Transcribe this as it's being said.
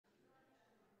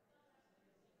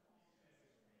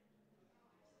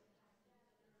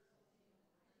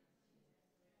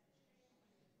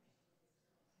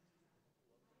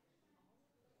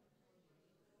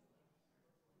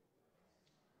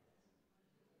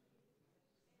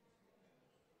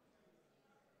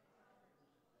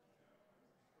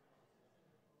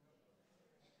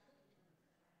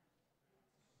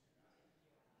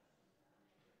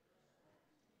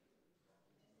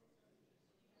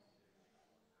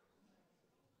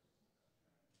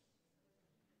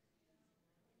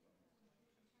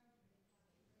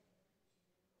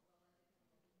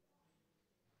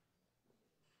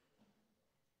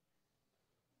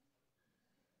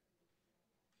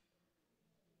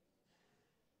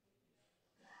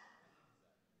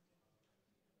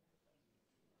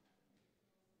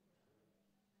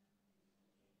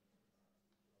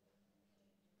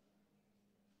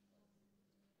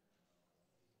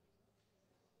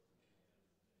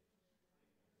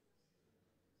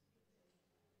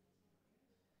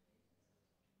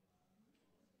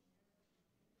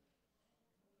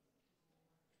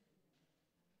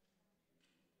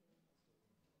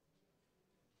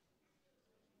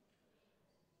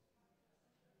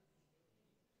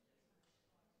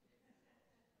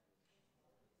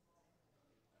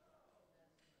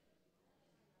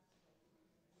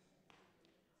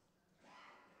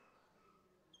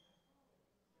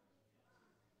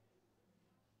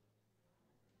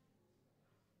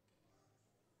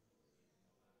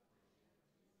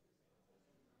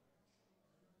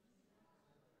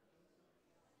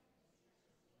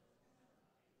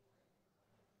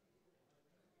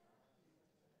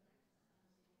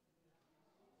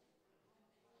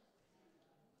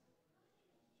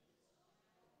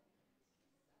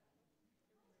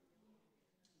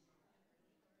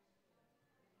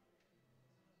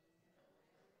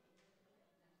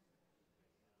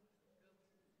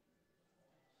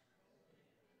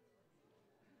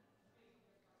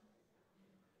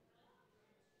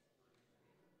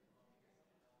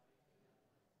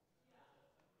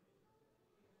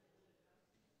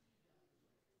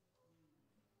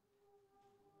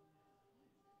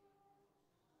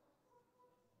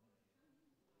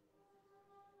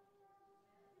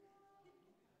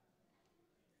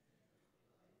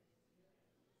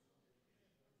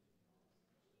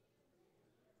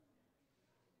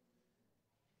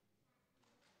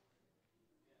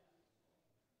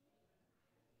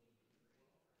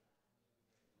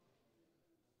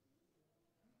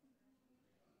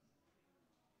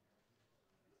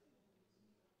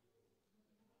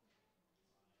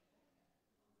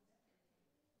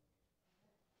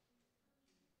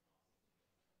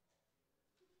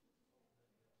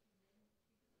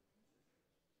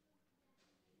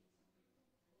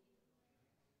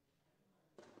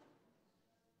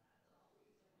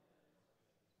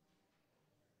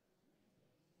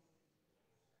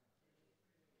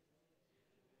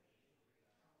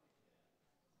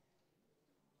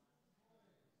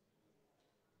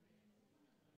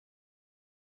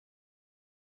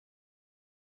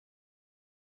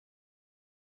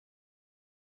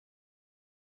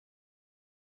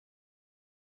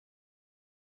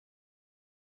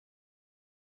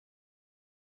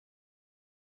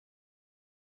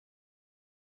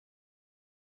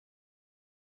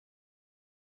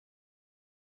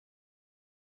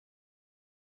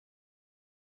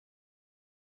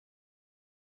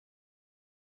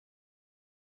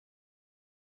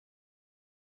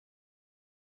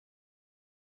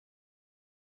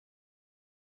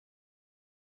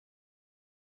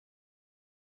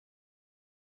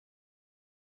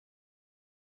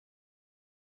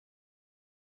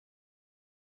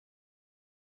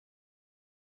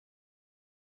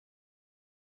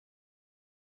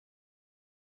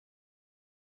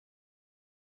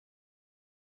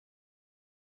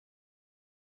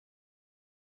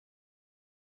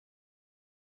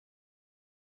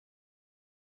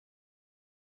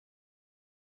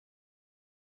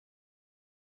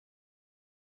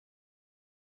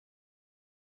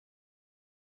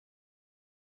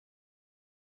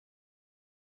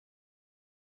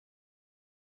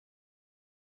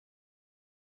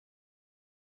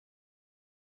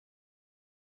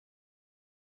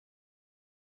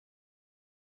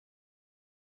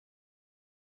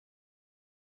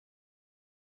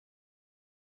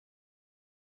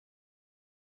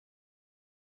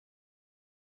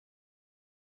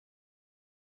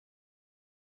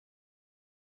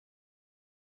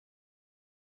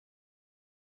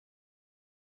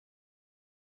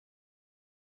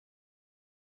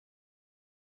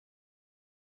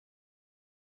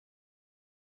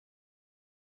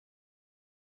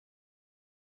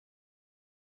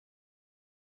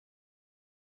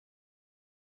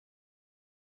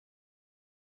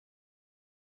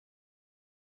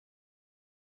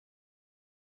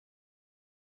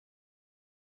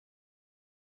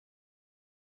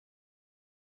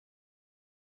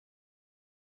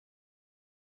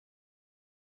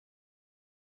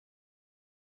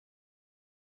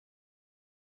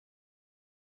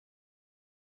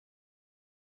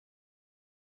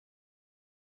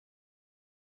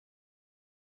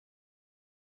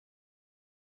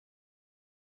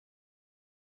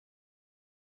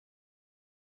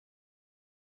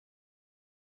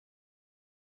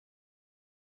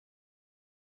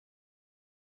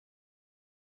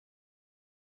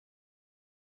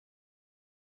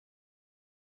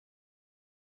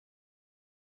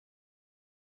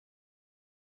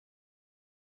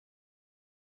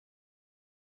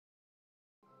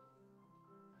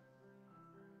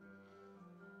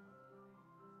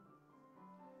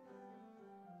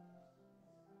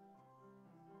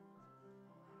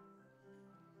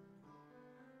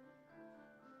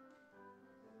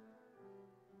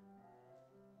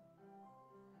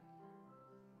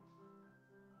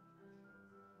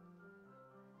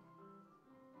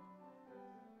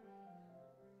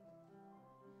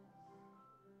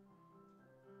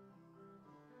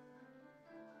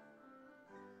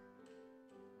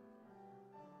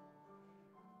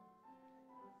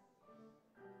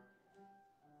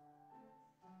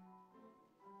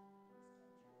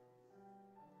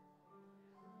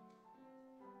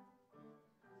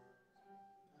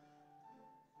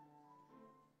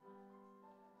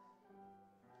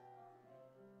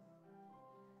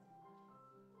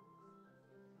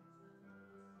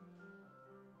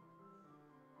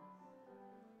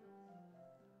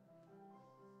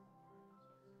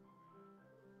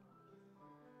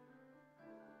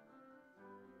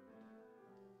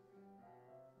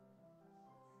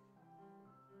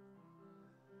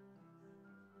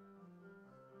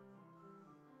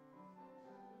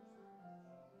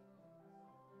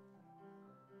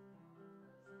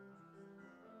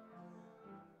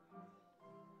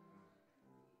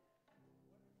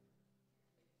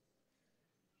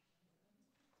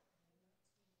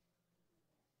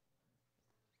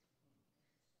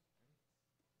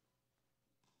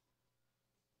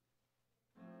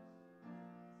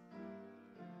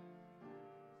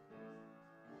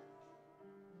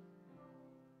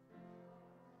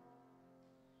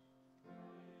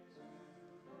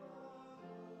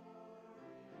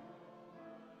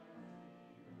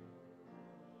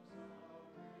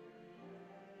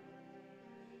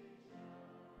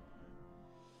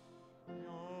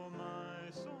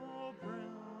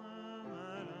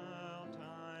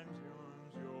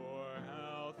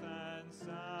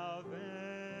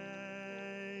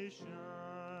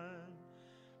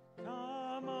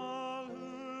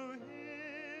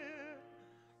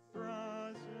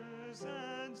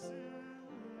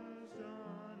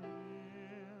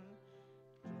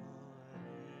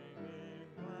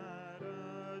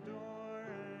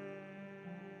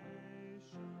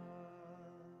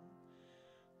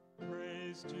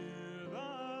Praise to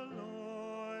the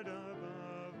Lord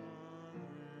above all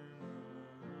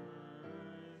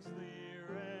earthly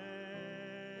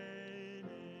reigning.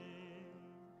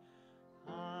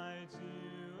 High to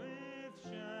with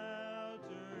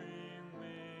sheltering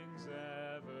wings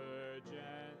ever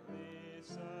gently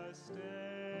sustaining.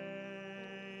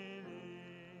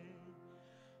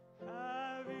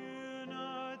 Have you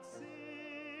not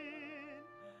seen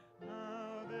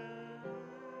how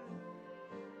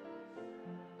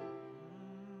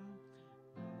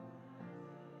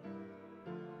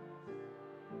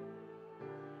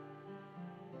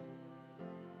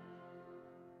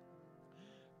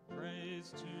praise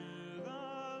to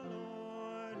the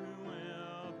Lord who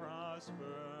will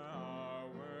prosper our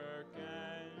work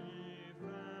and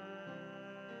defend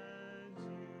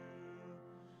you.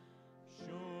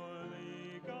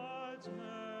 Surely God's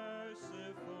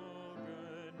merciful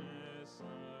goodness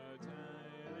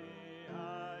daily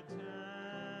attends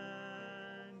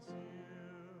you.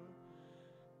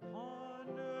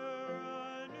 Ponder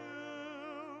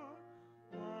anew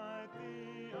what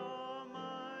the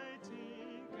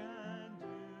Almighty can do,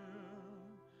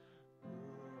 who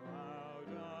out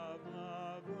of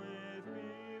love with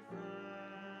me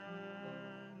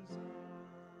friends on.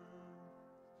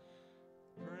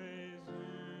 Praise to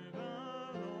the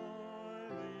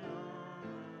Lord, the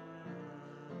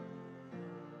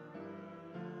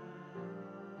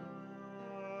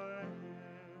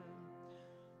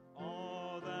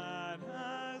all that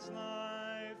has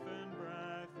life and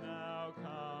breath, now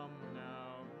come,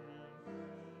 now in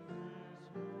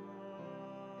His glory.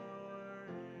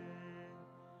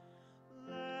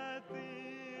 Let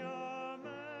the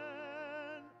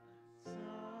Amen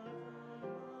sound from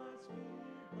God's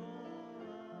people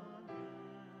again,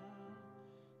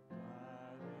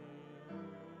 gladly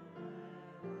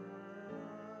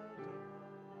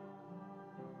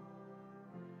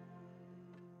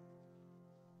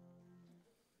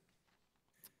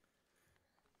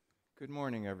Good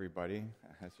morning, everybody.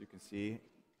 As you can see,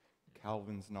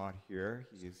 Calvin's not here.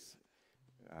 He's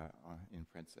in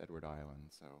Prince Edward Island,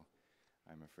 so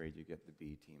I'm afraid you get the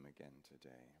B team again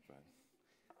today. But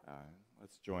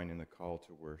let's join in the call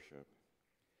to worship.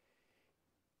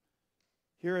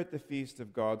 Here at the feast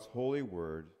of God's holy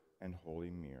word and holy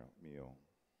meal.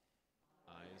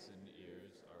 Eyes and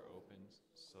ears are opened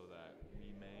so that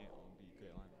we may all be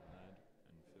glad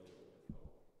and filled with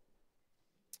hope.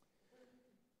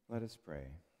 Let us pray.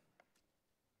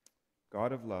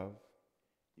 God of love,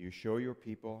 you show your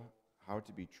people how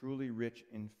to be truly rich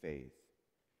in faith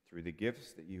through the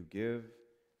gifts that you give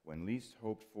when least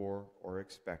hoped for or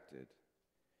expected.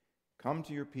 Come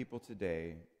to your people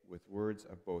today with words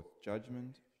of both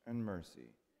judgment and mercy,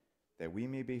 that we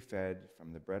may be fed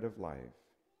from the bread of life.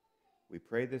 We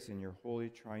pray this in your holy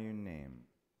triune name,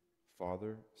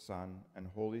 Father, Son, and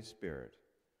Holy Spirit,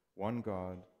 one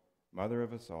God, Mother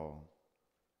of us all.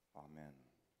 Amen.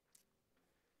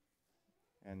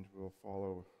 And we'll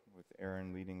follow with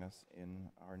Aaron leading us in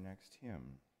our next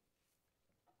hymn.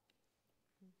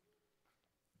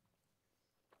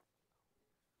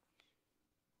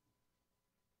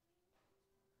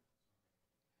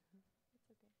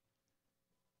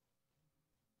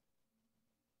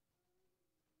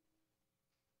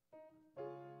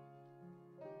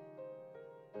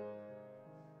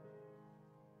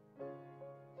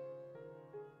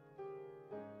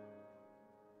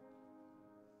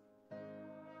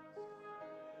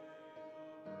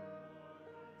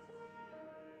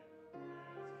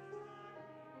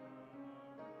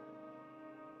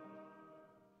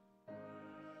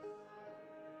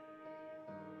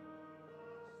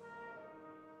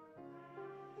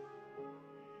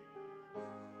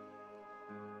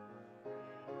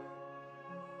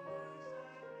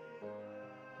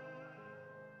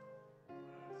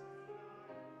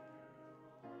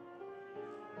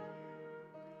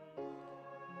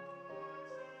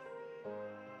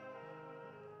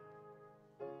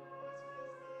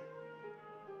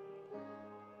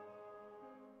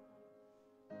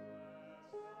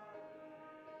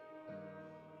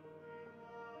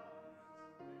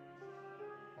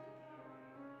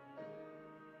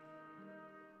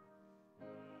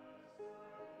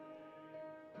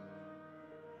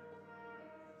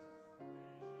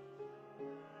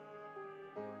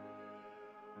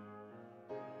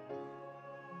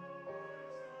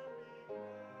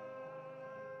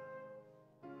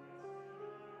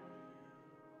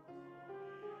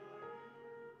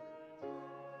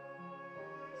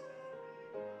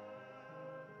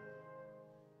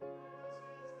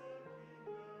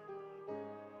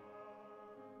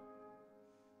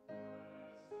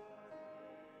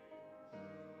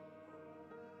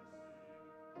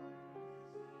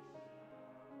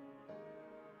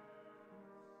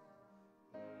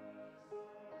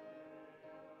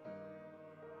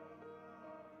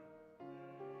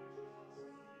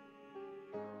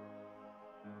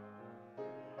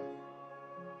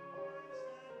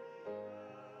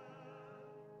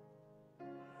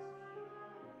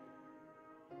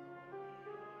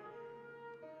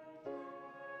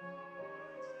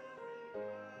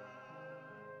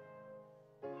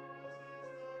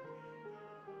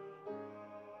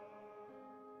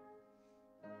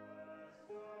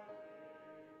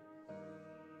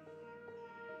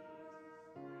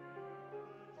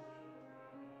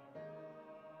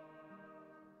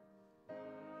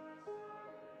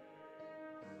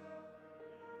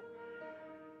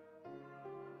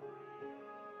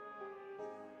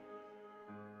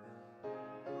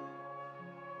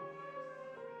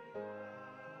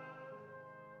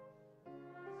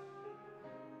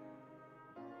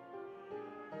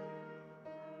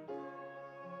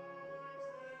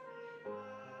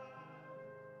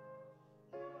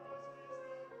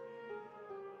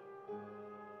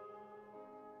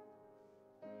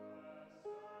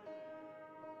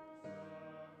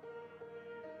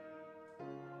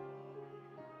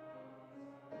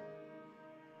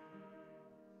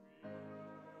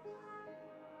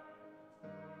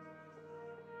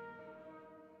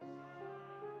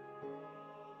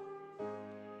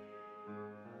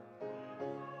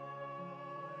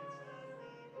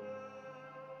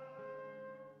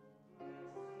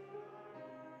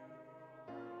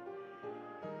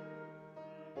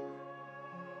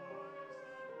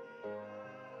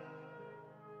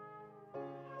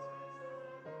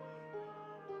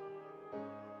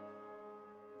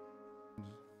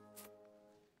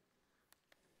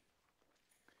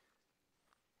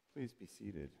 Please be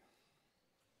seated.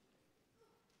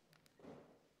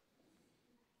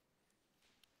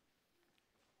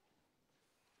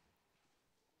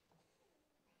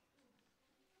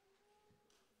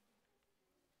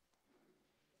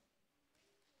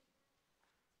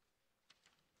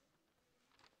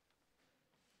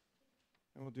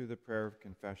 And we'll do the prayer of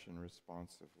confession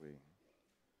responsively.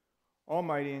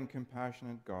 Almighty and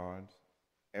compassionate God,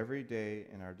 every day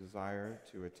in our desire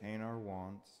to attain our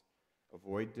wants,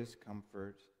 avoid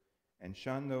discomfort, and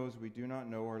shun those we do not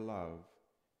know or love,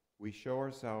 we show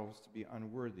ourselves to be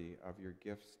unworthy of your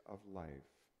gifts of life.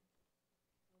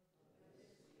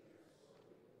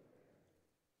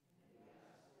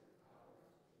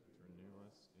 Renew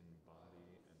us in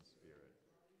body and spirit,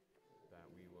 that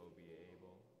we will be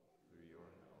able, through your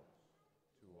help,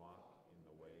 to walk in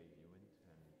the way you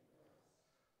intend.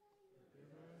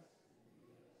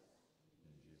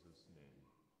 In Jesus' name,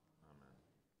 amen.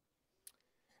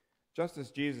 Just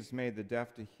as Jesus made the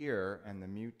deaf to hear and the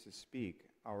mute to speak,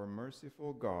 our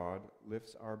merciful God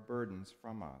lifts our burdens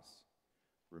from us,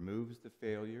 removes the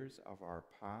failures of our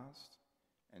past,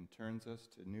 and turns us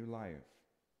to new life.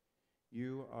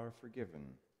 You are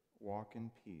forgiven. Walk in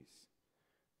peace.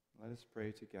 Let us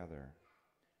pray together.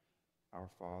 Our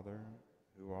Father,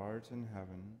 who art in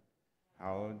heaven,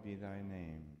 hallowed be thy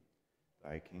name.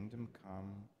 Thy kingdom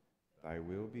come, thy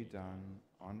will be done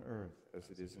on earth as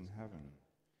it is in heaven.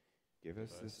 Give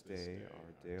us this day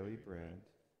our daily bread,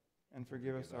 and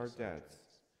forgive us our debts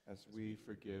as we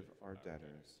forgive our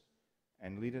debtors.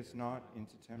 And lead us not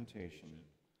into temptation,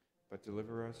 but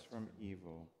deliver us from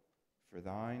evil. For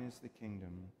thine is the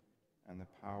kingdom, and the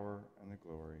power, and the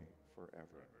glory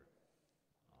forever.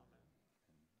 Amen.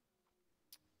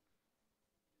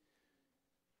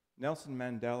 Nelson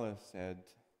Mandela said,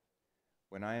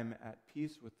 "When I am at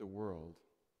peace with the world,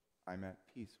 I'm at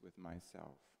peace with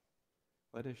myself."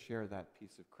 Let us share that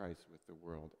peace of Christ with the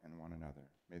world and one another.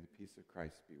 May the peace of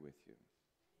Christ be with you.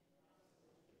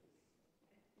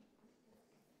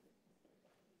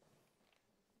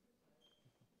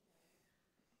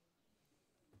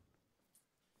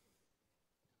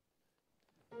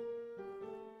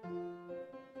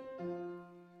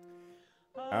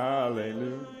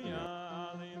 Hallelujah.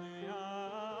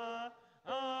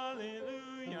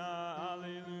 Alleluia,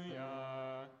 alleluia,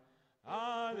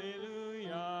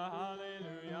 alleluia,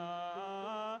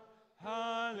 alleluia,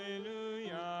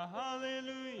 hallelujah,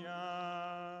 hallelujah.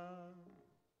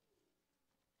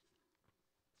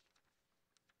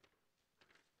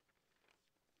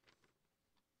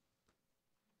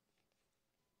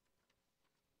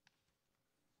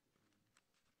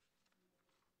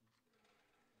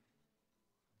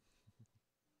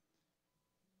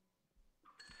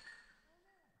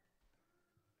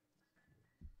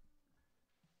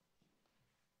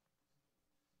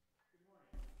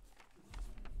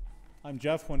 I'm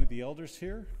Jeff, one of the elders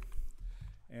here,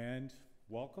 and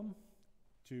welcome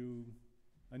to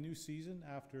a new season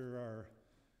after our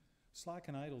slack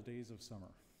and idle days of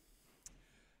summer.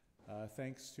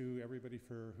 Thanks to everybody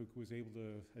who was able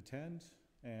to attend,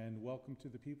 and welcome to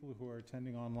the people who are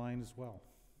attending online as well.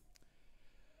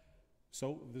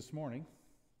 So this morning,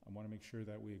 I want to make sure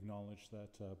that we acknowledge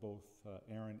that both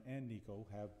Aaron and Nico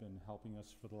have been helping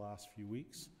us for the last few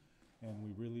weeks, and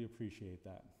we really appreciate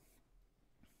that.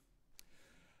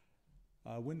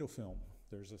 Window film.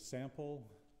 There's a sample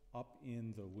up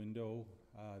in the window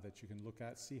that you can look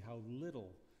at. See how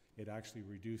little it actually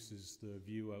reduces the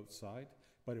view outside,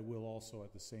 but it will also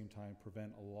at the same time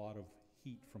prevent a lot of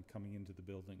heat from coming into the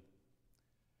building.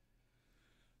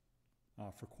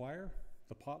 For choir,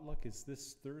 the potluck is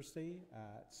this Thursday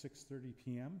at 6:30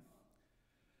 p.m.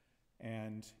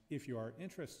 And if you are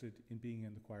interested in being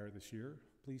in the choir this year,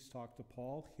 please talk to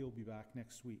Paul. He'll be back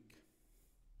next week.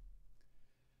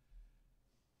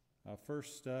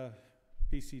 First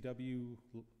PCW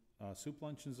soup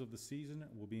luncheons of the season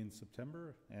will be in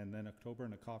September, and then October,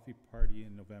 and a coffee party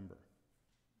in November.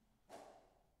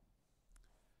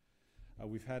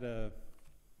 We've had a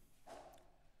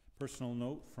personal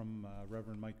note from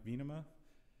Reverend Mike Venema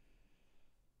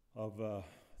of the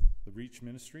Reach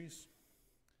Ministries.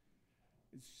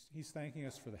 He's thanking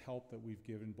us for the help that we've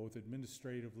given, both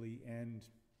administratively and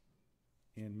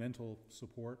in mental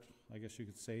support, I guess you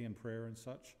could say, in prayer and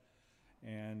such.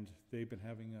 And they've been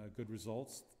having good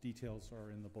results. Details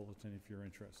are in the bulletin if you're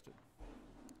interested.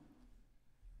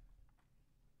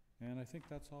 And I think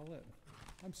that's all it.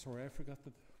 I'm sorry, I forgot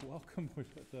the welcome,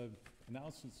 the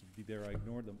announcements would be there. I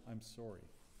ignored them. I'm sorry.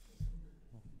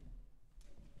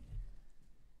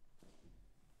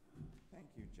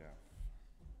 Thank you, Jeff.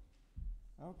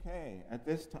 Okay, at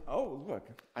this time, oh, look,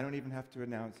 I don't even have to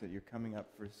announce it. You're coming up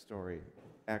for a story.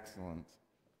 Excellent.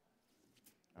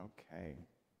 Okay.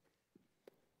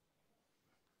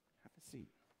 Have a seat.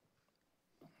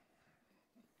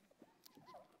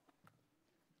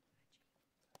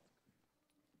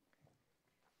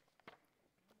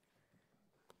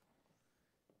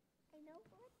 I know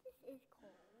what this is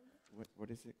called.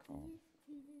 What is it called? Jesus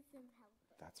chooses some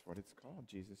helpers. That's what it's called.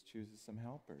 Jesus chooses some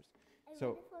helpers. I So,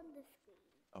 read it on the screen.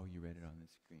 oh, you read it on the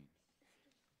screen.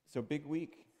 So, big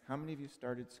week. How many of you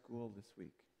started school this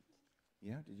week?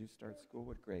 Yeah, did you start school?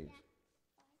 What grade?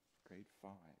 Yeah. Grade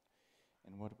 5.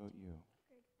 And what about you?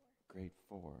 Grade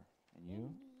 4. Grade 4. And you?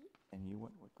 Me. And you,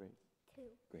 what grade? 2.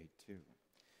 Grade 2.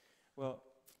 Well,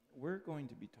 we're going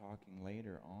to be talking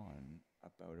later on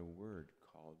about a word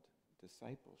called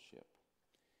discipleship.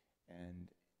 And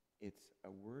it's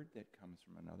a word that comes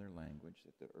from another language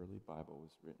that the early Bible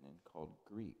was written in called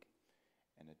Greek.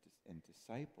 And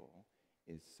disciple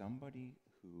is somebody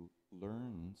who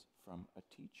learns from a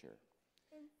teacher.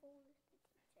 And Paul is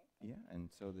the teacher. Yeah, and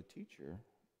so the teacher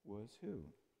was who,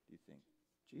 do you think?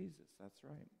 Jesus, that's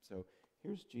right. So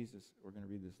here's Jesus. We're going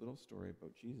to read this little story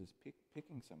about Jesus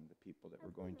picking some of the people that were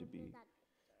going to be.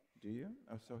 Do you?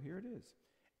 Oh, so here it is.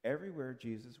 Everywhere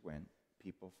Jesus went,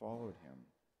 people followed him.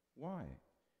 Why?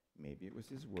 Maybe it was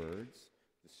his words,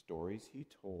 the stories he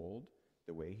told,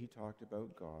 the way he talked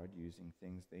about God using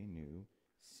things they knew,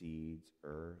 seeds,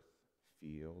 earth,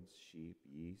 fields, sheep,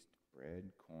 yeast,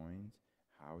 bread, coins,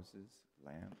 houses,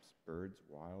 lamps, birds,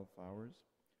 wildflowers.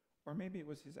 Or maybe it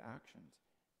was his actions,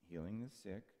 healing the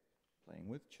sick, playing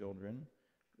with children,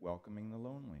 welcoming the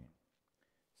lonely.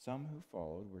 Some who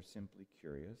followed were simply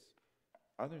curious.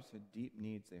 Others had deep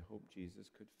needs they hoped Jesus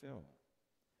could fill.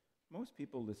 Most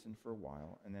people listened for a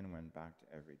while and then went back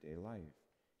to everyday life,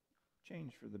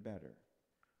 changed for the better.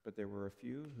 But there were a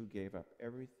few who gave up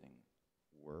everything,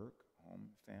 work, home,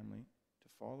 family, to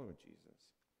follow Jesus.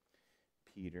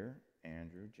 Peter,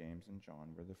 Andrew, James, and John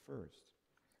were the first.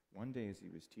 One day as he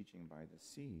was teaching by the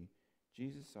sea,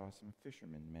 Jesus saw some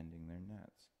fishermen mending their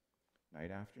nets. Night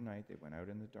after night they went out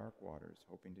in the dark waters,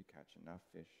 hoping to catch enough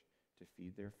fish to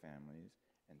feed their families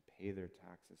and pay their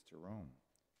taxes to Rome.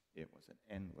 It was an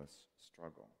endless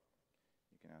struggle.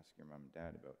 You can ask your mom and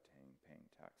dad about paying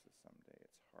taxes someday.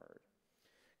 It's hard.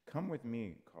 Come with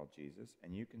me, called Jesus,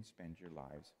 and you can spend your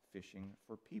lives fishing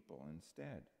for people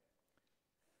instead.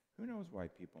 Who knows why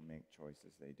people make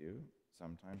choices they do?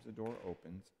 Sometimes the door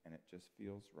opens and it just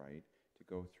feels right to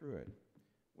go through it.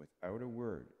 Without a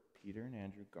word, Peter and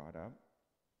Andrew got up,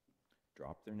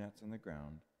 dropped their nets on the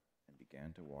ground, and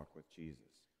began to walk with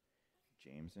Jesus.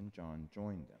 James and John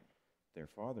joined them. Their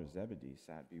father Zebedee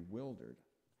sat bewildered,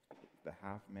 the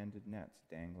half-mended nets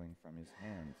dangling from his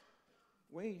hands.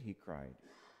 "Wait," he cried.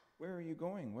 "Where are you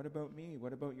going? What about me?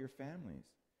 What about your families?"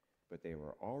 But they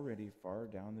were already far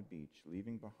down the beach,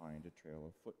 leaving behind a trail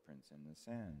of footprints in the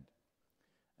sand.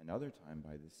 Another time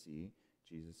by the sea,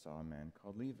 Jesus saw a man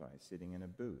called Levi sitting in a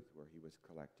booth where he was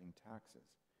collecting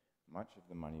taxes. Much of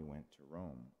the money went to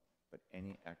Rome, but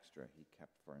any extra he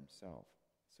kept for himself,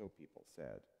 so people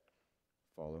said.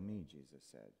 "Follow me," Jesus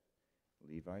said.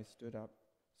 Levi stood up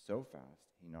so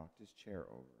fast he knocked his chair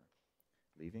over.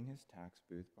 Leaving his tax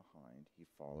booth behind, he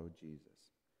followed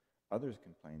Jesus. Others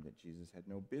complained that Jesus had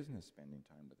no business spending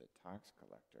time with a tax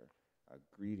collector, a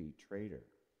greedy traitor.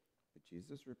 But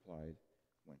Jesus replied,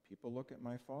 "When people look at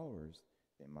my followers,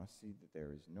 they must see that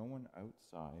there is no one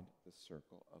outside the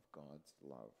circle of God's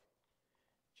love."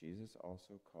 Jesus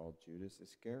also called Judas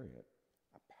Iscariot,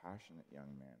 a passionate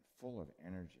young man, full of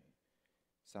energy.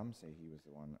 Some say he was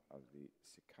one of the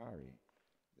Sicarii,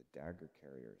 the dagger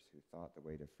carriers who thought the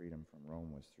way to freedom from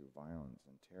Rome was through violence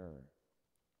and terror.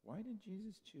 Why did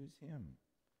Jesus choose him?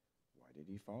 Why did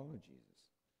he follow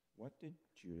Jesus? What did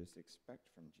Judas expect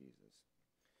from Jesus?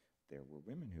 There were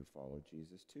women who followed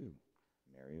Jesus too,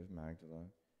 Mary of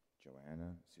Magdala,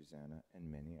 Joanna, Susanna,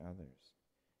 and many others.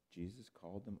 Jesus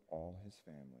called them all his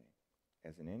family.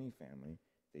 As in any family,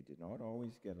 they did not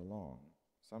always get along.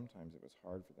 Sometimes it was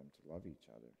hard for them to love each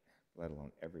other, let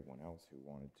alone everyone else who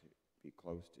wanted to be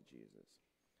close to Jesus.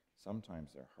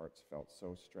 Sometimes their hearts felt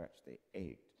so stretched they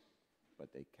ached,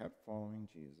 but they kept following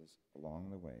Jesus along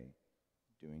the way,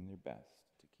 doing their best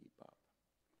to keep up.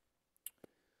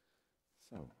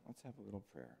 So, let's have a little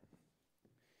prayer.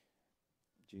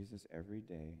 Jesus, every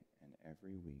day and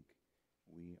every week,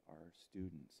 we are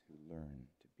students who learn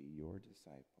to be your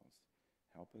disciples.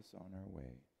 Help us on our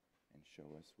way and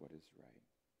show us what is right.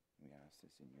 We ask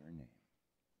this in your name.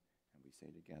 And we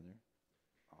say together,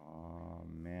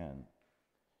 Amen.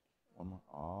 One more.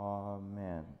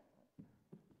 Amen.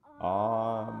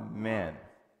 Amen.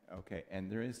 Okay, and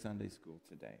there is Sunday school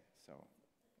today, so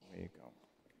there you go.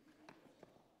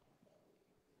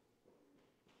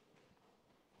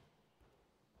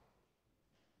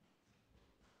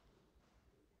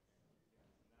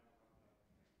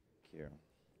 Thank you.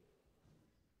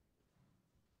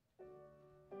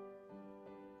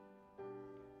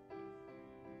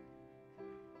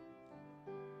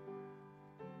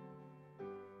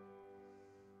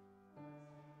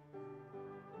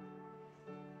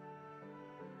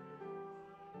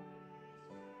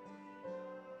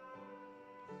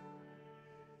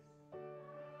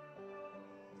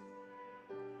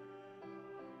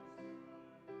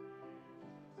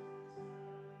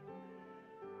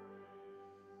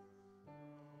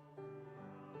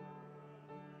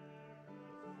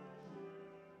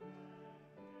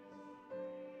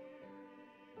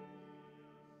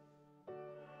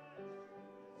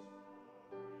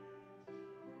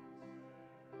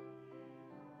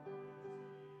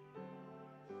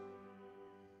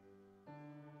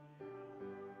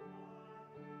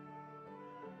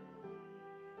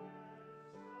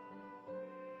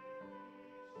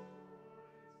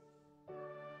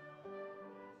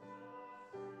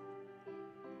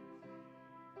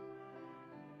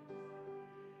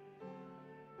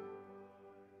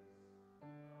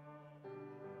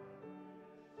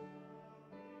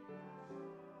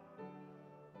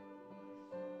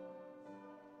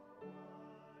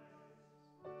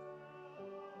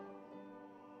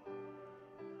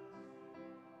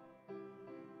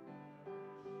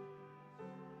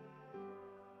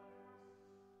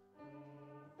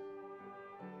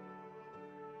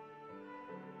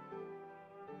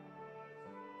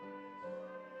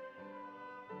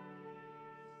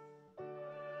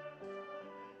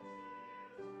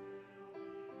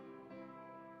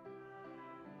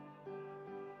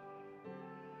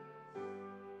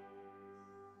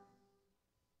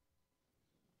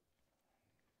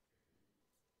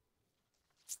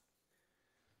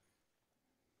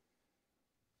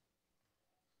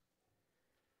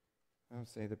 I'll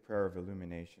say the prayer of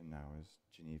illumination now as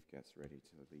Genevieve gets ready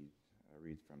to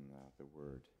read from the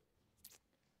Word.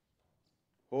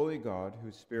 Holy God,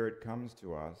 whose Spirit comes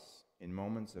to us in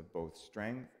moments of both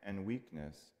strength and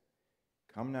weakness,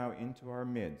 come now into our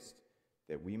midst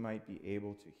that we might be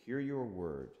able to hear your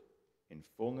word in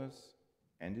fullness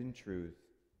and in truth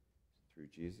through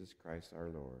Jesus Christ our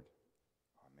Lord.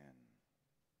 Amen.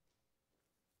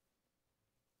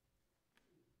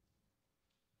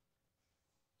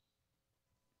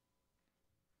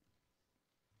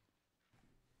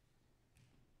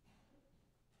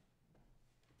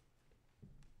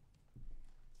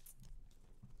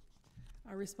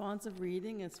 Our responsive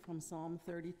reading is from Psalm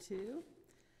 32.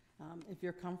 If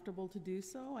you're comfortable to do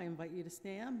so, I invite you to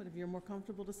stand, but if you're more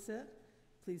comfortable to sit,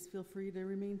 please feel free to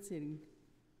remain sitting.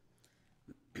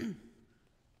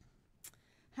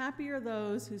 Happy are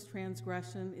those whose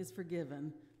transgression is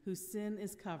forgiven, whose sin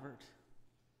is covered.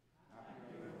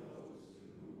 Happy are those to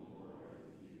whom the Lord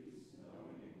imputes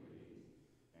no iniquity,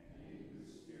 and in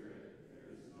whose spirit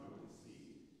there is no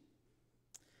deceit.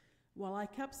 While I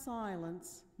kept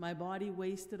silence, my body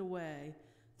wasted away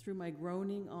through my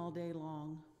groaning all day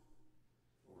long.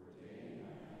 For day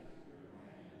and night your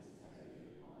hand was heavy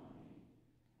upon me.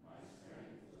 My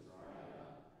strength was dried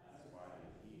up as by the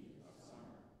heat of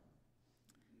summer.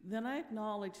 Then I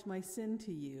acknowledged my sin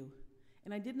to you,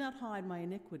 and I did not hide my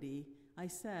iniquity. I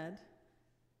said,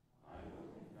 I will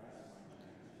confess my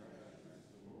transgressions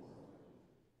to the Lord,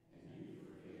 and you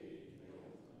forgave the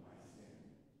guilt of my sin.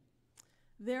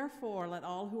 Therefore, let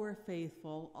all who are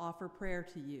faithful offer prayer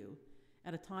to you.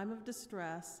 At a time of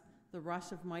distress, the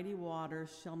rush of mighty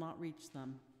waters shall not reach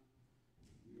them.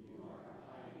 You are a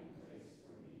hiding place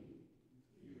for me.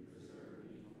 You preserve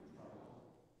me from trouble.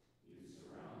 You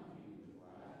surround me with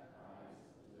glad cries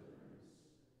of deliverance.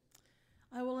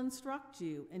 I will instruct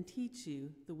you and teach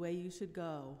you the way you should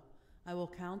go. I will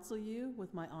counsel you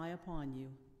with my eye upon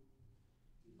you.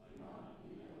 Do not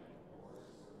be like a horse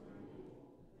or a mule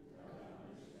without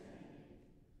understanding,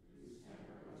 whose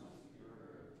temper must be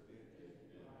curbed if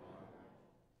bridled,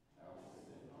 else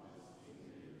it must be.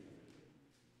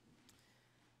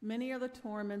 Many are the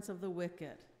torments of the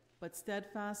wicked, but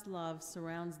steadfast love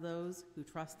surrounds those who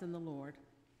trust in the Lord.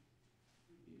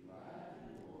 Be glad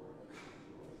in the Lord and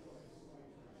rejoice,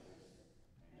 O righteous,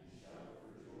 and shout for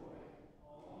joy,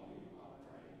 all you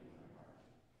upright in heart.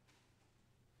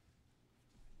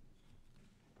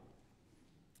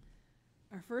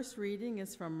 Our first reading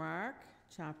is from Mark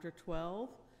chapter 12,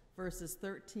 verses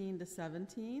 13 to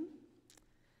 17.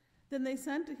 Then they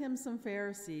sent to him some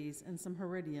Pharisees and some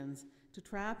Herodians to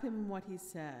trap him in what he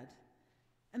said.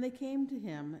 And they came to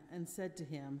him and said to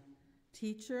him,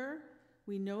 "Teacher,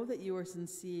 we know that you are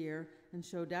sincere and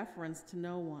show deference to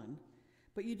no one,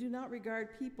 but you do not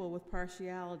regard people with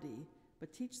partiality,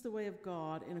 but teach the way of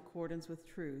God in accordance with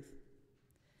truth.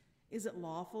 Is it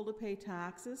lawful to pay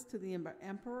taxes to the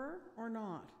emperor or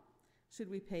not? Should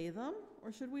we pay them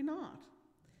or should we not?"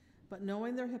 But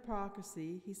knowing their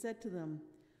hypocrisy, he said to them,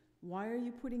 "Why are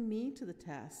you putting me to the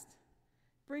test?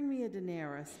 Bring me a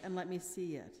denarius and let me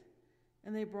see it."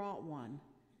 And they brought one.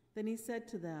 Then he said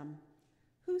to them,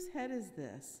 "Whose head is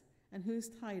this, and whose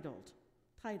title?"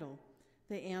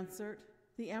 They answered,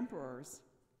 "The emperor's."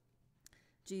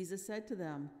 Jesus said to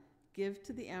them, "Give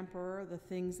to the emperor the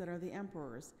things that are the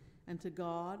emperor's, and to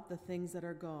God the things that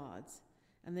are God's."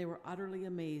 And they were utterly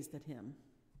amazed at him.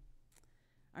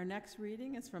 Our next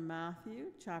reading is from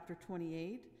Matthew chapter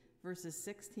 28, verses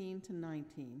 16 to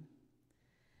 19.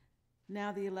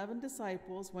 Now the 11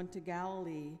 disciples went to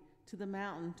Galilee, to the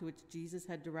mountain to which Jesus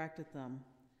had directed them.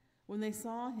 When they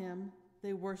saw him,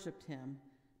 they worshipped him,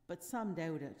 but some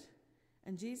doubted.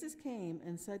 And Jesus came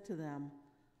and said to them,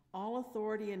 "All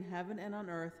authority in heaven and on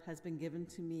earth has been given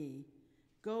to me.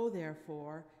 Go,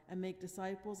 therefore, and make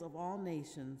disciples of all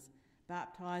nations,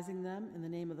 baptizing them in the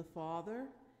name of the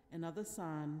Father, and of the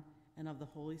Son, and of the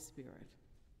Holy Spirit."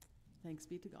 Thanks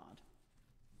be to God.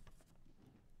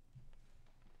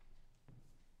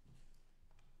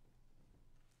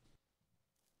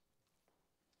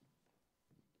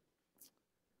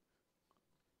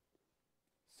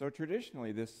 So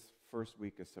traditionally, this first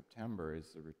week of September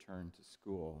is the return to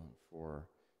school for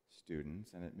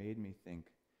students, and it made me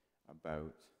think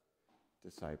about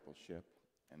discipleship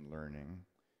and learning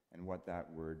and what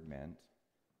that word meant,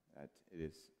 that it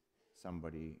is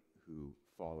somebody who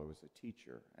follows a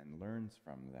teacher and learns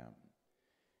from them.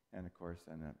 And of course,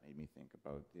 then that made me think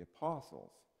about the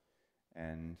apostles.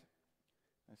 And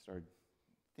I started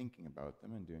thinking about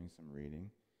them and doing some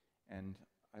reading, and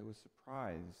I was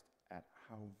surprised at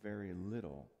how very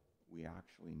little we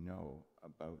actually know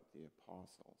about the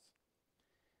apostles.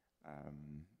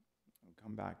 I'll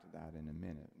come back to that in a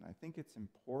minute. And I think it's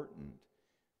important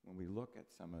when we look at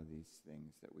some of these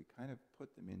things that we kind of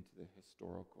put them into the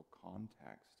historical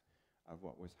context of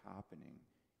what was happening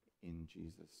in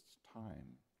Jesus'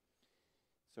 time.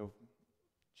 So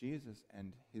Jesus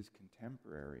and his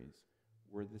contemporaries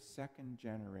were the second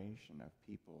generation of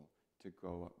people to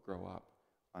grow up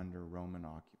under Roman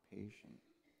occupation.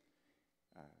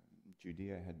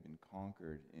 Judea had been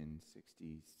conquered in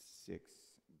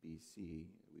 66 BC,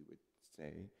 we would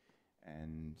say,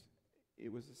 and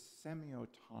it was a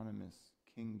semi-autonomous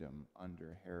kingdom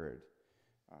under Herod,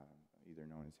 either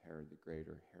known as Herod the Great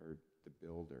or Herod the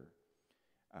Builder,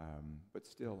 but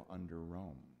still under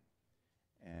Rome.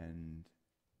 And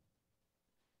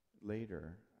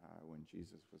later, when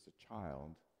Jesus was a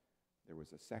child, there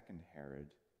was a second Herod,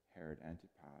 Herod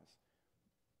Antipas,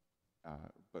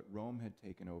 but Rome had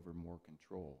taken over more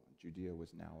control. Judea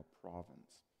was now a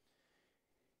province.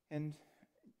 And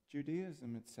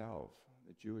Judaism itself,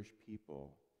 the Jewish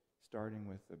people, starting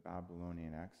with the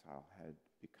Babylonian exile, had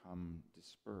become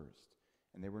dispersed.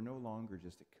 And they were no longer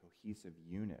just a cohesive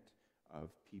unit of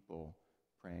people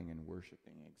praying and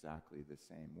worshiping exactly the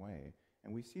same way.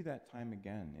 And we see that time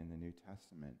again in the New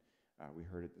Testament. We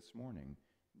heard it this morning.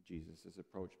 Jesus is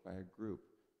approached by a group,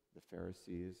 the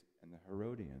Pharisees and the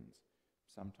Herodians.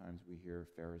 Sometimes we hear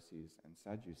Pharisees and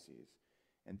Sadducees.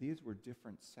 And these were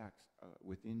different sects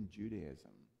within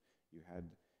Judaism. You had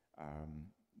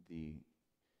the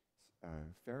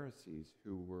Pharisees,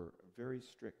 who were very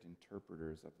strict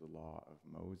interpreters of the law of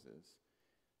Moses.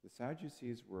 The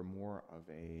Sadducees were more of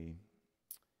a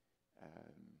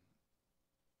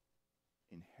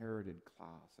inherited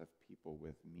class of people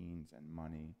with means and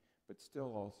money, but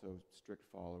still also strict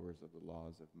followers of the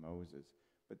laws of Moses.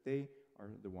 But they are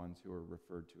the ones who are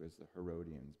referred to as the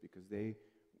Herodians, because they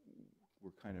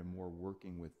were kind of more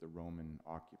working with the Roman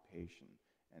occupation,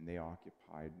 and they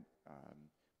occupied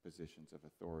positions of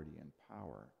authority and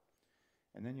power.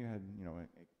 And then you had,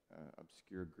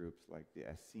 obscure groups like the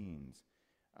Essenes.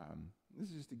 This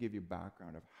is just to give you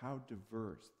background of how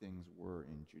diverse things were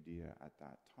in Judea at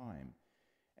that time.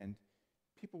 And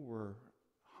people were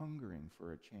hungering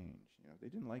for a change. They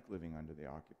didn't like living under the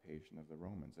occupation of the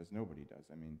Romans, as nobody does.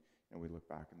 I mean, we look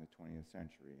back in the 20th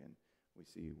century and we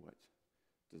see what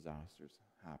disasters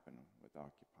happen with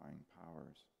occupying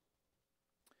powers.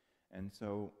 And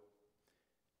so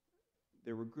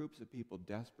there were groups of people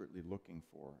desperately looking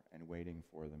for and waiting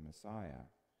for the Messiah.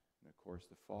 And of course,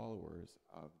 the followers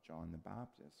of John the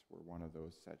Baptist were one of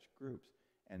those such groups.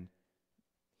 And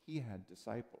he had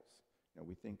disciples.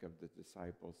 We think of the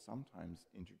disciples sometimes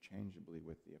interchangeably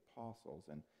with the apostles.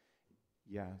 And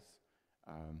yes,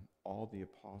 All the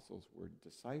apostles were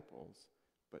disciples,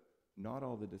 but not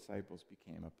all the disciples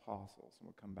became apostles. And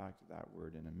we'll come back to that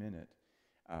word in a minute.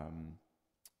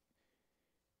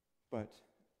 But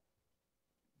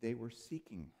they were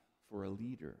seeking for a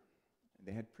leader.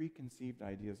 They had preconceived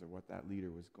ideas of what that leader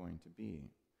was going to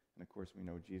be. And of course, we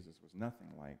know Jesus was nothing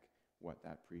like what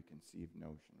that preconceived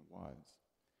notion was.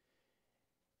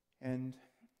 And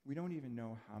we don't even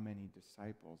know how many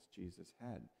disciples Jesus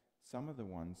had. Some of the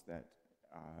ones that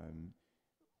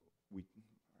we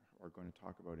are going to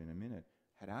talk about in a minute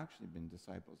had actually been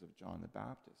disciples of John the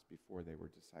Baptist before they were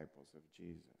disciples of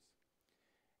Jesus.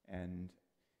 And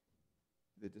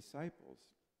the disciples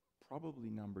probably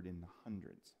numbered in the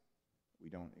hundreds. We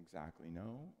don't exactly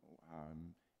know.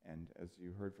 And as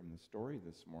you heard from the story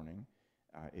this morning,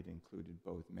 it included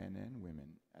both men and women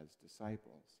as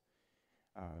disciples.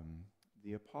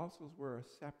 The apostles were a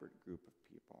separate group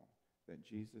of people that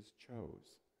Jesus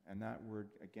chose. And that word,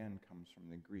 again, comes from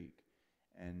the Greek.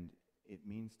 And it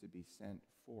means to be sent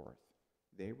forth.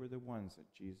 They were the ones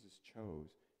that Jesus chose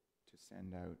to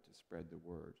send out to spread the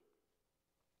word.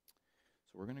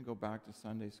 So we're going to go back to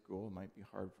Sunday school. It might be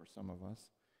hard for some of us.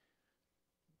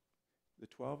 The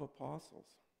 12 apostles.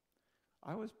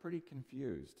 I was pretty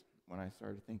confused when I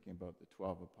started thinking about the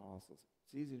 12 apostles.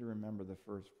 It's easy to remember the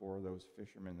first 4 of those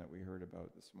fishermen that we heard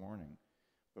about this morning.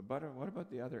 But what about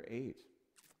the other 8?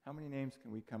 How many names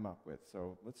can we come up with?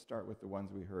 So let's start with the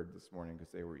ones we heard this morning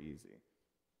because they were easy.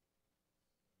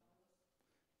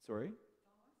 Sorry?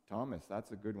 Thomas,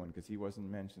 that's a good one because he wasn't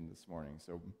mentioned this morning.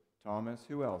 So Thomas,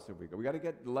 who else have we got? We got to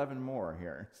get 11 more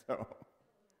here. So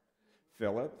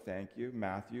Philip, thank you.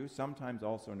 Matthew, sometimes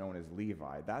also known as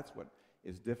Levi. That's what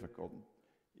is difficult.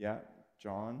 Yeah,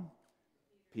 John,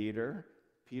 Peter.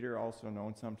 Peter, also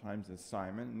known sometimes as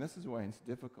Simon. And this is why it's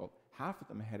difficult. Half of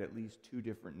them had at least 2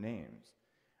 different names.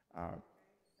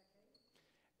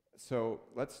 So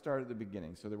let's start at the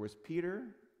beginning. So there was Peter,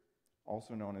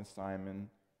 also known as Simon,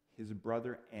 his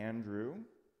brother Andrew,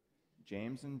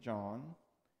 James and John,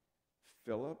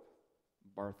 Philip,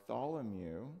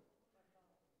 Bartholomew,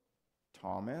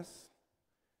 Thomas,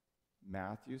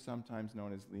 Matthew, sometimes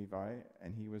known as Levi,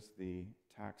 and he was the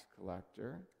tax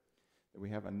collector. Then we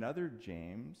have another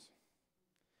James.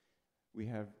 We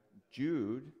have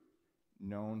Jude,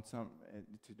 known to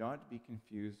not be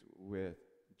confused with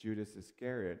Judas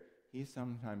Iscariot. He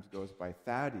sometimes goes by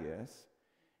Thaddeus.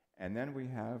 And then we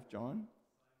have John,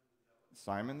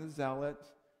 Simon the Zealot,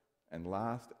 and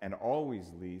last and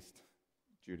always least,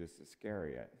 Judas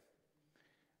Iscariot.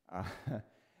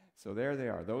 So there they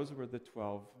are. Those were the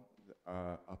 12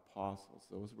 apostles.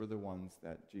 Those were the ones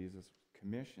that Jesus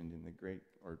commissioned in the great,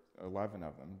 or 11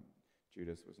 of them.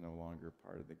 Judas was no longer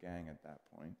part of the gang at that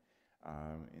point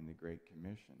in the Great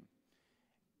Commission.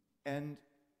 And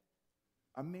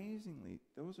amazingly,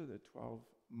 those are the 12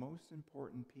 most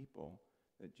important people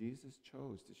that Jesus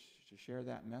chose to share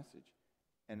that message.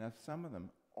 And of some of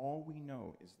them, all we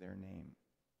know is their name.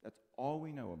 That's all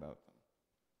we know about them.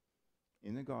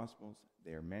 In the Gospels,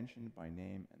 they are mentioned by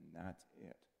name, and that's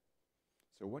it.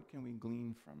 So what can we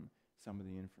glean from some of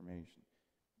the information?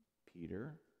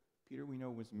 Peter we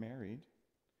know was married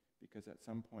because at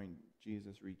some point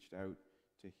Jesus reached out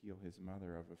to heal his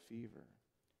mother of a fever.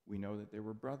 We know that there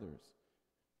were brothers.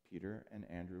 Peter and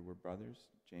Andrew were brothers.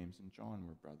 James and John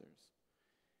were brothers.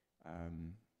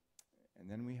 And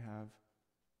then we have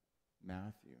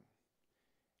Matthew.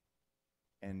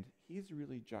 And he's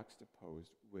really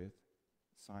juxtaposed with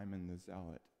Simon the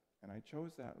Zealot. And I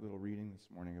chose that little reading this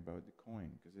morning about the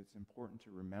coin because it's important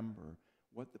to remember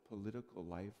what the political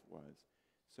life was.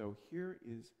 So here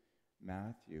is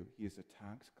Matthew. He is a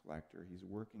tax collector. He's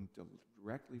working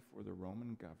directly for the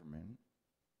Roman government,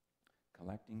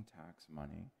 collecting tax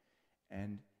money.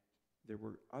 And there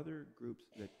were other groups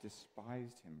that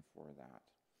despised him for that.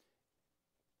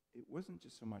 It wasn't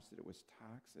just so much that it was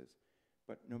taxes,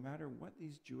 but no matter what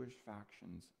these Jewish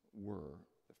factions were,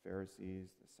 the Pharisees,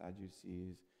 the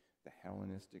Sadducees, the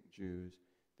Hellenistic Jews,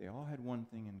 they all had one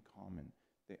thing in common.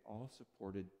 They all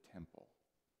supported temple.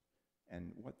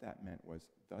 And what that meant was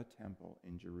the temple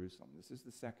in Jerusalem. This is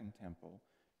the second temple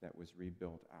that was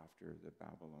rebuilt after the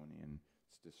Babylonians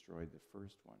destroyed the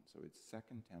first one. So it's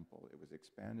second temple. It was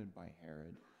expanded by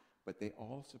Herod, but they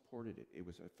all supported it. It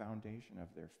was a foundation of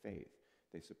their faith.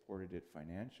 They supported it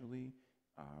financially.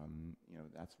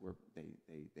 That's where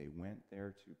they went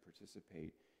there to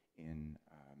participate in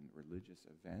religious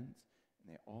events,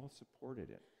 and they all supported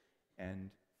it. And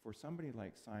for somebody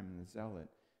like Simon the Zealot,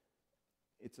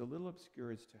 it's a little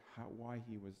obscure as to why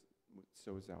he was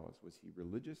so zealous. Was he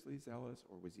religiously zealous,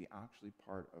 or was he actually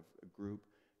part of a group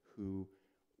who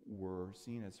were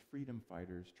seen as freedom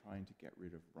fighters trying to get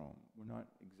rid of Rome. We're not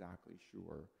exactly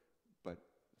sure, but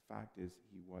the fact is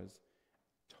he was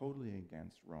totally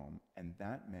against Rome, and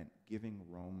that meant giving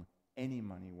Rome any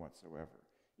money whatsoever,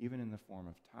 even in the form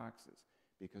of taxes,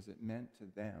 because it meant to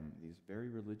them, these very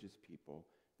religious people,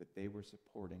 that they were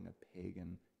supporting a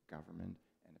pagan government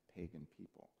and a pagan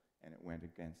people, and it went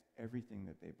against everything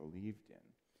that they believed in.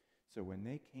 So when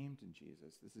they came to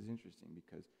Jesus, this is interesting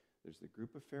because there's the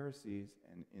group of Pharisees,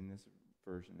 and in this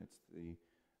version it's the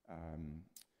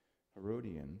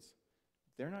Herodians.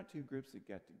 They're not two groups that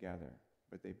get together,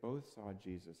 but they both saw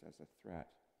Jesus as a threat,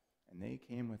 and they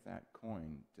came with that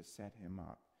coin to set him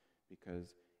up,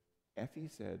 because if he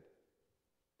said,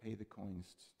 pay the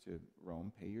coins to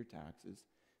Rome, pay your taxes,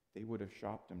 they would have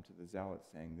shopped him to the zealots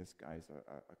saying, this guy's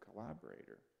a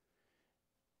collaborator.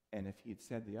 And if he'd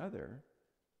said the other,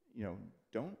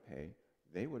 don't pay,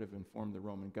 they would have informed the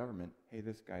Roman government, hey,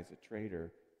 this guy's a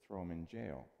traitor, throw him in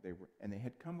jail. They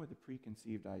had come with a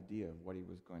preconceived idea of what he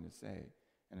was going to say,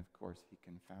 and of course he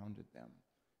confounded them,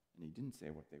 and he didn't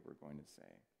say what they were going to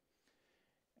say.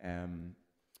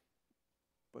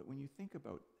 But when you think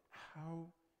about how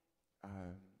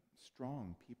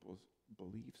strong people's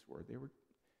beliefs were,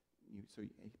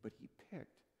 but he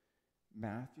picked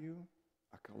Matthew,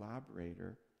 a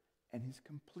collaborator, and his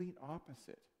complete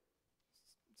opposite,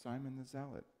 Simon the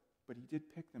Zealot. But he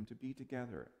did pick them to be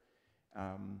together.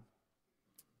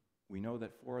 We know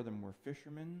that 4 of them were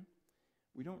fishermen.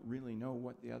 We don't really know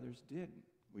what the others did.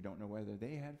 We don't know whether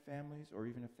they had families or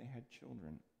even if they had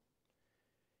children.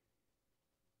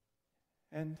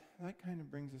 And that kind of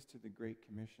brings us to the Great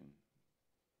Commission.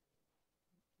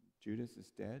 Judas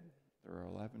is dead. There are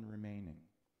 11 remaining.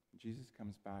 Jesus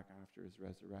comes back after his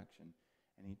resurrection,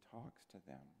 and he talks to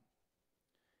them.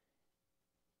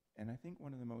 And I think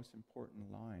one of the most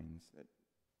important lines that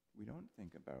we don't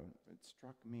think about, but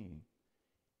struck me,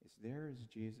 is there is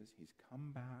Jesus. He's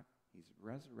come back. He's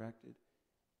resurrected.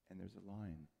 And there's a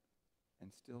line,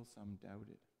 and still some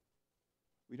doubted.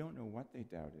 We don't know what they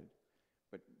doubted,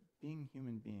 but being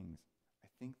human beings, I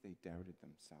think they doubted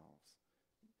themselves.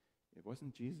 It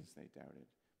wasn't Jesus they doubted,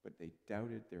 but they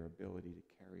doubted their ability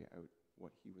to carry out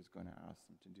what he was going to ask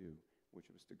them to do, which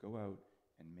was to go out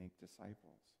and make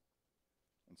disciples.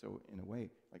 And so, in a way,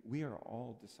 we are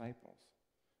all disciples.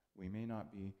 We may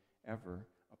not be ever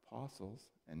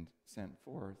apostles and sent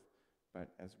forth,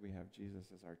 but as we have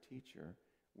Jesus as our teacher,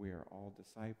 we are all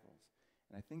disciples.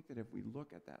 And I think that if we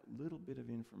look at that little bit of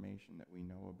information that we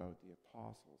know about the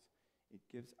apostles, it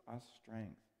gives us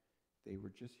strength. They were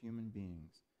just human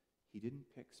beings. He didn't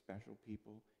pick special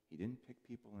people. He didn't pick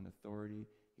people in authority.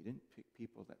 He didn't pick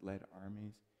people that led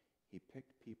armies. He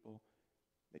picked people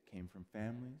that came from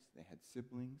families. They had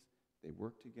siblings. They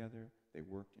worked together. They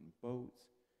worked in boats.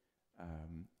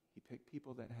 He picked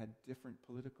people that had different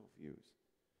political views.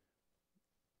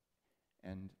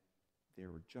 And they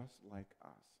were just like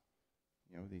us.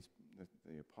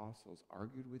 The apostles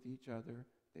argued with each other.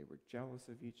 They were jealous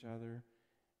of each other.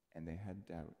 And they had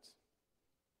doubts.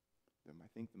 I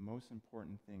think the most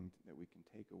important thing that we can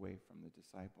take away from the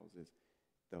disciples is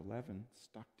the 11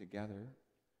 stuck together,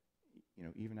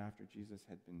 even after Jesus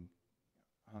had been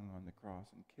hung on the cross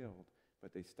and killed,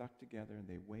 but they stuck together and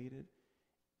they waited,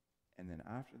 and then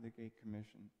after the Great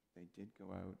Commission, they did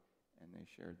go out and they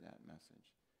shared that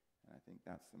message. And I think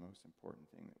that's the most important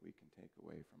thing that we can take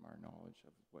away from our knowledge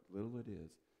of what little it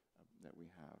is that we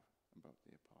have about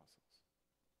the apostles.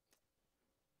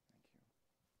 Thank you.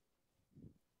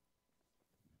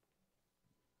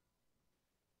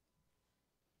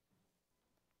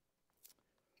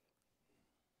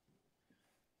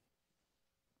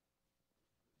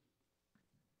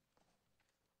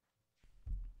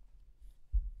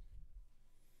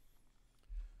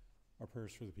 Our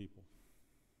prayers for the people.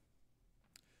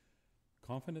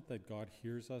 Confident that God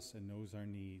hears us and knows our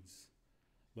needs,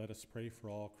 let us pray for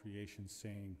all creation,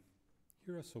 saying,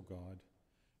 hear us, O God,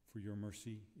 for your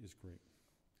mercy is great.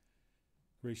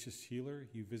 Gracious healer,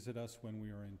 you visit us when we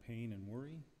are in pain and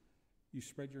worry. You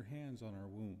spread your hands on our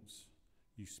wounds.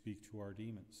 You speak to our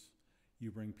demons.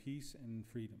 You bring peace and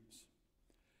freedoms.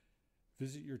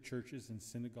 Visit your churches and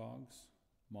synagogues,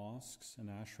 mosques and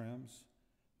ashrams,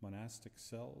 monastic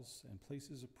cells, and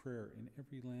places of prayer in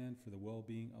every land for the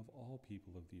well-being of all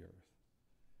people of the earth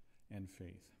and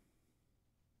faith.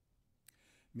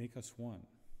 Make us one.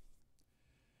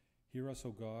 Hear us, O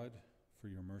God, for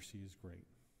your mercy is great.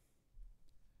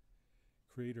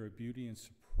 Creator of beauty and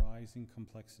surprising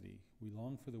complexity, we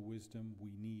long for the wisdom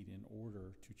we need in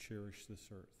order to cherish this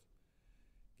earth.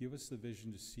 Give us the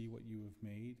vision to see what you have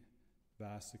made,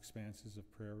 vast expanses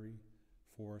of prairie,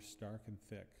 forests dark and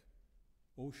thick,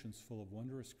 oceans full of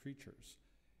wondrous creatures,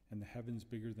 and the heavens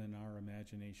bigger than our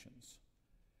imaginations.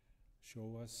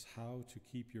 Show us how to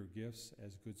keep your gifts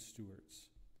as good stewards.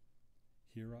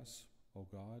 Hear us, O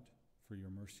God, for your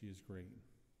mercy is great.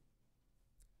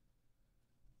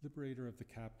 Liberator of the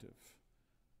captive,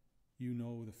 you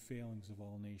know the failings of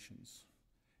all nations.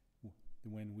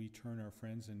 When we turn our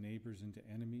friends and neighbors into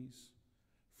enemies,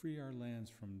 free our lands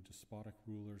from despotic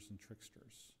rulers and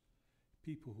tricksters,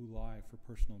 people who lie for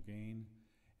personal gain,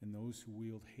 and those who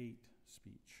wield hate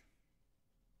speech.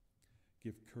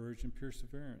 Give courage and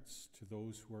perseverance to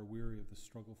those who are weary of the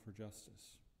struggle for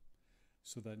justice,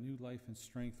 so that new life and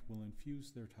strength will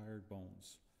infuse their tired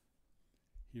bones.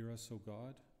 Hear us, O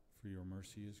God, for your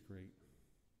mercy is great.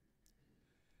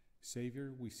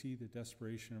 Savior, we see the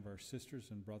desperation of our sisters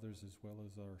and brothers as well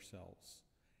as ourselves,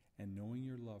 and knowing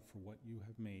your love for what you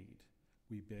have made,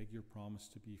 we beg your promise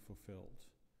to be fulfilled.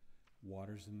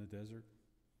 Waters in the desert,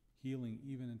 healing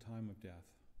even in time of death,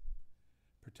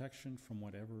 protection from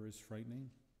whatever is frightening,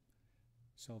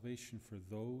 salvation for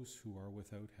those who are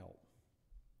without help.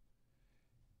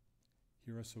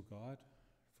 Hear us, O God,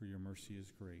 for your mercy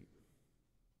is great.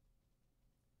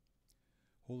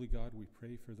 Holy God, we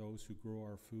pray for those who grow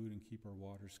our food and keep our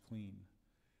waters clean,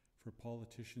 for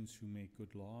politicians who make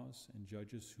good laws and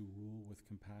judges who rule with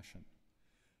compassion,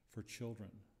 for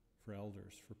children, for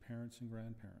elders, for parents and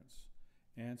grandparents,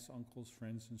 aunts, uncles,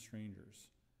 friends, and strangers.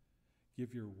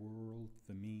 Give your world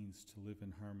the means to live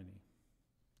in harmony.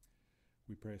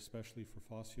 We pray especially for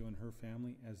Fosio and her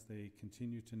family as they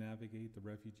continue to navigate the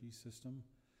refugee system,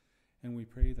 and we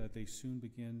pray that they soon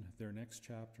begin their next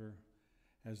chapter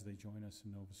as they join us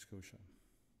in Nova Scotia.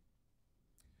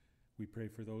 We pray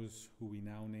for those who we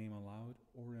now name aloud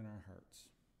or in our hearts.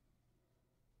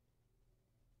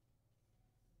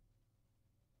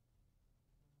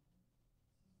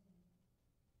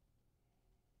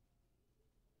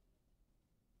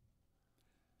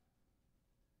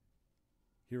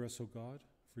 Hear us, O God,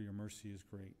 for your mercy is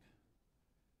great.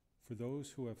 For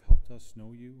those who have helped us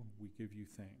know you, we give you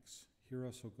thanks. Hear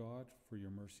us, O God, for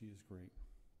your mercy is great.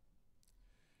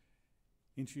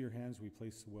 Into your hands we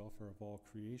place the welfare of all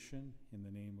creation in the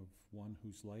name of one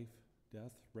whose life,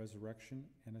 death, resurrection,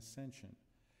 and ascension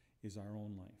is our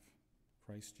own life,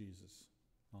 Christ Jesus.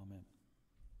 Amen.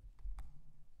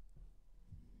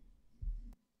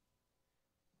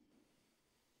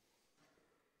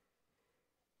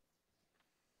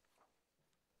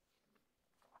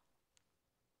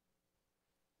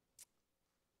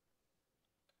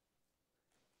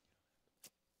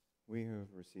 We who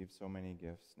have received so many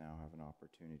gifts now have an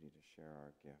opportunity to share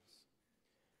our gifts.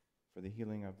 For the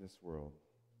healing of this world,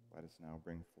 let us now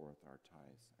bring forth our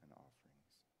tithes and offerings.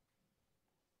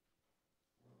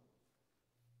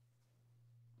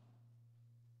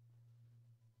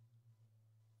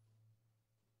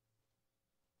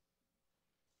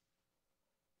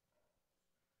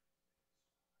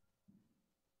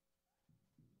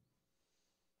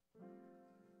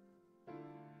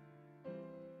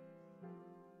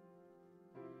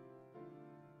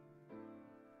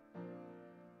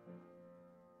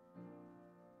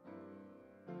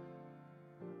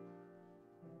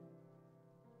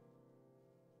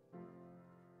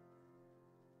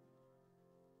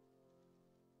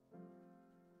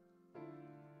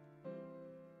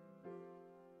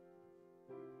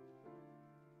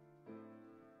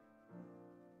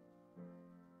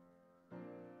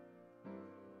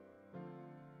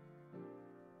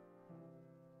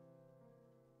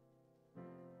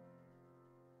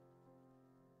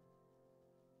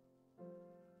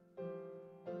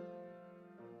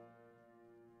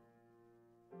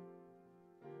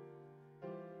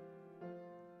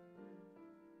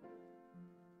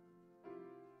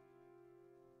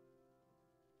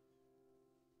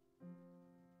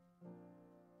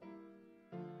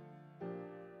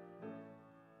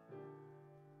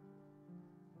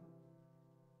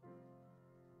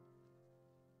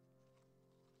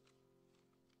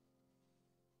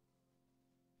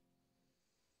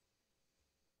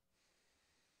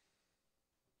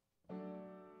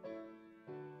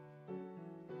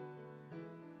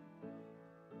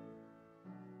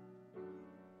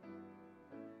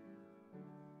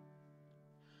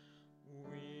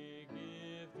 We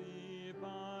give thee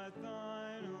but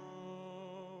thine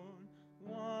own,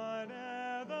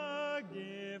 whatever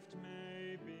gift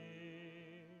may be.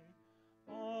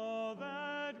 All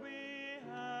that we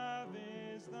have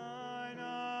is thine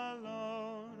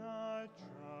alone, a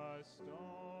trust,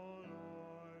 O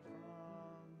Lord,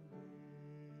 from thee.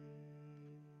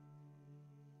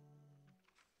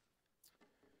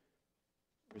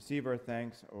 Receive our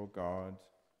thanks, O God,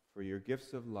 for your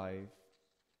gifts of life,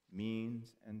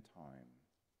 means, and time.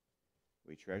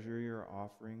 We treasure your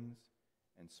offerings,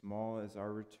 and small as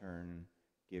our return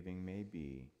giving may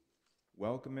be,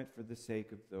 welcome it for the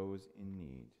sake of those in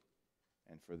need,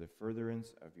 and for the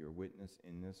furtherance of your witness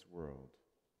in this world.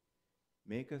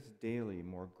 Make us daily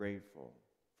more grateful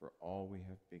for all we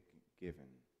have been given.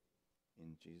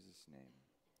 In Jesus' name,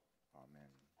 amen.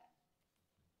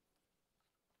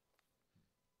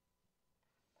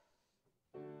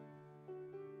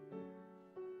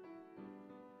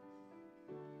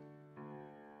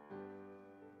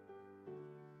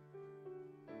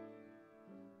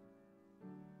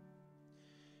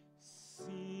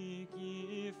 Seek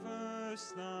ye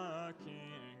first the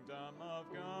kingdom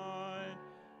of God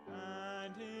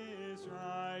and his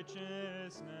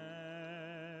righteousness,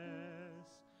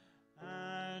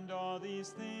 and all these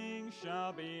things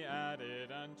shall be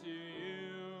added unto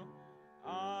you.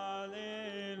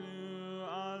 Alleluia,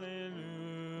 alleluia.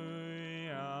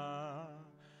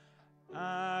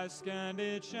 Ask and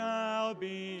it shall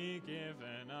be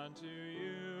given unto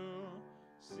you.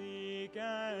 Seek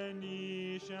and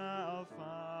ye shall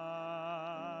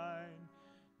find.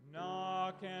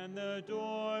 Knock and the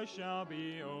door shall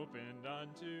be opened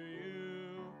unto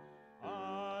you.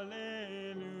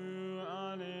 Alleluia,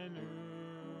 alleluia.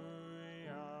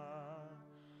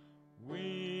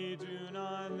 We do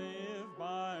not live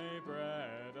by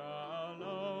bread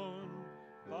alone,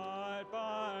 but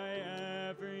by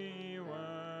every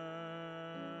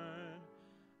word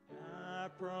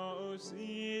that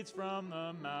proceeds from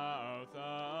the mouth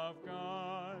of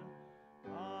God.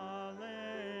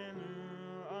 Alleluia,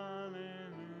 alleluia.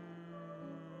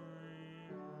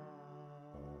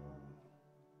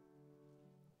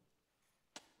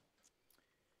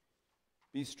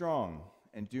 Be strong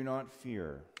and do not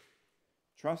fear.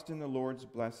 Trust in the Lord's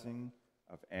blessing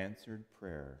of answered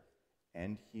prayer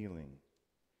and healing.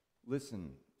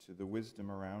 Listen to the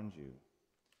wisdom around you.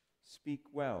 Speak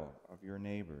well of your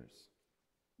neighbors.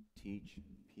 Teach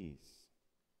peace.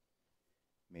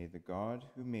 May the God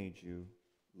who made you,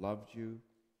 loved you,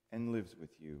 and lives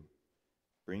with you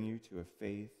bring you to a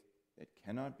faith that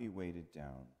cannot be weighted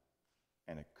down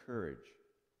and a courage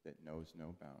that knows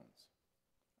no bounds.